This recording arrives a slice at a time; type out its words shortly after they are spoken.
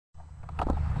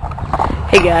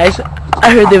Hey guys,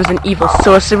 I heard there was an evil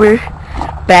sorcerer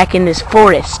back in this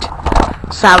forest,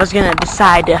 so I was gonna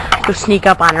decide to go sneak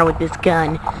up on her with this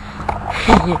gun.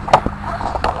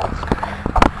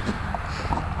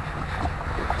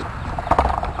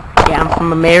 Yeah, I'm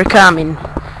from America. I'm in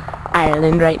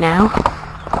Ireland right now.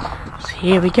 So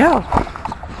here we go.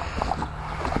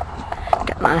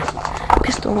 Got my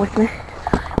pistol with me.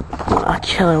 I'll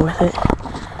kill her with it.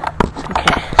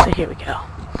 Okay, so here we go.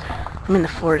 I'm in the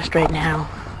forest right now.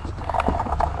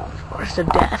 Forest of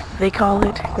death, they call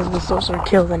it, because the sorcerer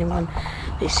kills anyone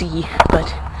they see.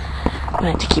 But I'm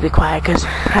gonna have to keep it quiet because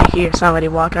I hear somebody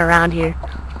walking around here.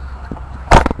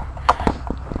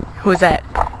 Who's that?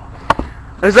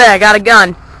 Who's that? I got a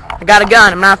gun. I got a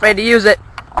gun. I'm not afraid to use it.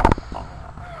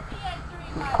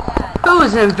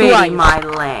 Who's invading my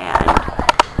land?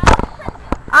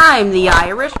 I'm the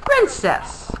Irish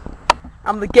princess.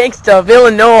 I'm the gangster of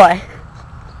Illinois.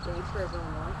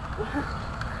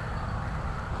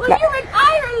 Well, you're in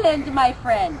Ireland, my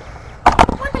friend.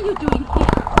 What are you doing here?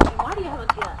 And why do you have a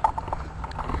gun?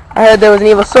 I heard there was an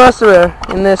evil sorcerer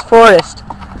in this forest.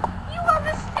 You are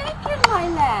mistaken, my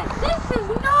lad. This is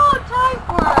no time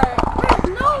for her.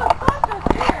 There's no sorceress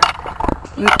here.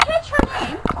 Did you catch her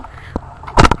name?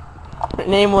 Her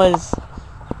name was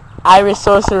Irish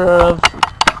Sorcerer of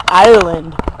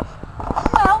Ireland.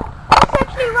 Well, that's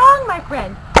actually wrong, my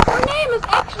friend. Her name is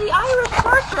actually Irish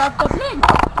Sorcerer of Dublin.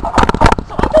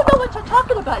 So I don't know what you're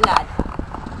talking about, lad.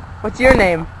 What's your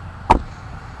name?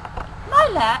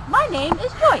 My name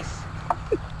is Joyce.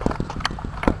 So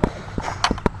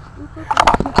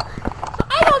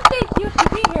I don't think you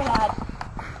should be here, lad.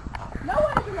 No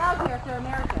one is allowed here if they're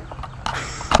American.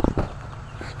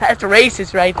 That's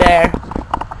racist right there.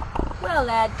 Well,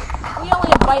 lad, we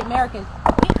only invite Americans.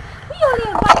 We only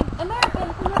invite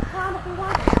Americans in this town if we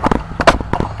want to.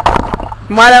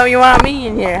 Why don't you want me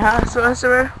in here, huh,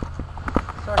 sorcerer?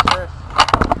 Sorceress.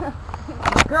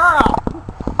 Girl!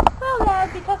 Well,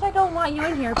 lad, because I don't want you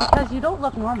in here because you don't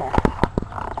look normal.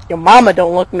 Your mama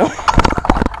don't look no.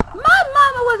 My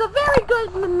mama was a very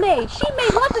good maid. She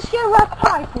made lots of ShamRock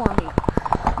pie for me.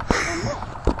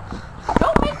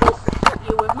 Don't make me shoot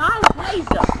you with my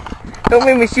laser. Don't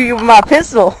make me shoot you with my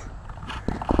pistol.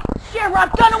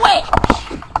 ShamRock, gun away!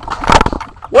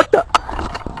 What the?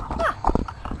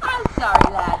 I'm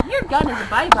sorry, lad. Your gun is a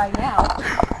bye-bye now.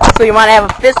 So you want to have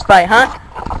a fist fight, huh?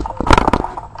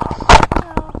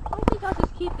 No, I think I'll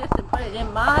just keep this and put it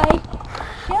in my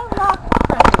ShamRock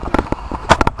present.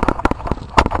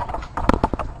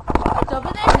 It's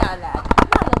over there now, lad.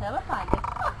 Now you'll never find it.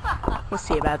 We'll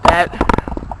see about that.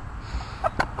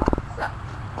 So,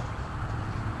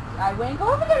 I went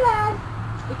over there, lad.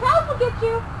 The cows will get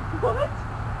you. What?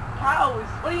 Cows?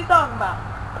 What are you talking about?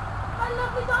 I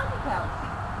love the donkey cows.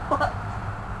 What?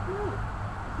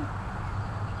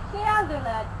 Stay out there,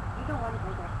 lad. You don't want to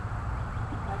go there.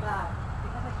 My God.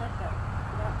 Because I said so.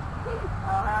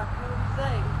 I'll have to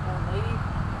say, old lady.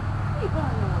 What are you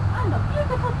going on? I'm a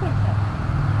beautiful princess.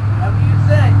 Whatever you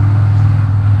say.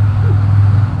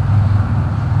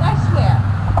 I swear.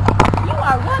 You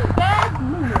are one bad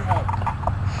moonerhead.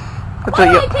 That's Why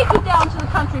what don't you. I take you down to the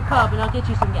country pub and I'll get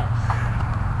you some gas?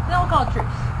 Then we'll call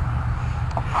truce.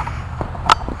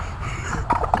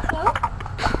 So?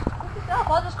 Look yourself.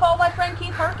 I'll just call my friend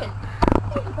Keith Harkin.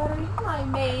 He's better. He's my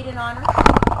maid in honor.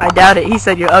 I doubt it. He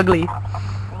said you're ugly.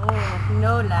 Oh,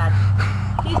 no, lad.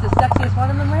 He's the sexiest one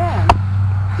in the land.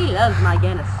 He loves my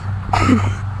Guinness.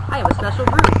 I have a special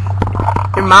brew.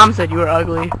 Your mom said you were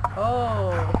ugly.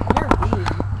 Oh, you're mean.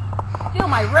 Feel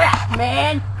my wrath,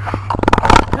 man.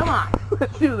 Come on.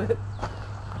 Let's do this.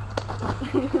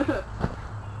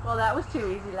 Well, that was too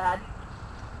easy, lad.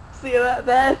 See about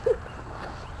that?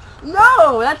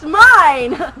 No, that's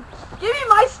mine. Give me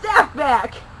my staff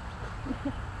back.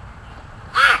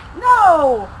 Ah,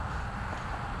 no.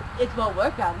 It won't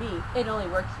work on me. It only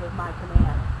works with my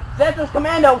command. Zephyr's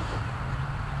Commando.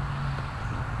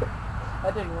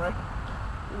 That didn't work.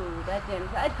 Ooh, that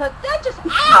didn't. That just.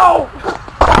 Ow!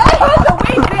 That hurt the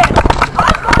way bit.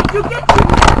 I'm going to get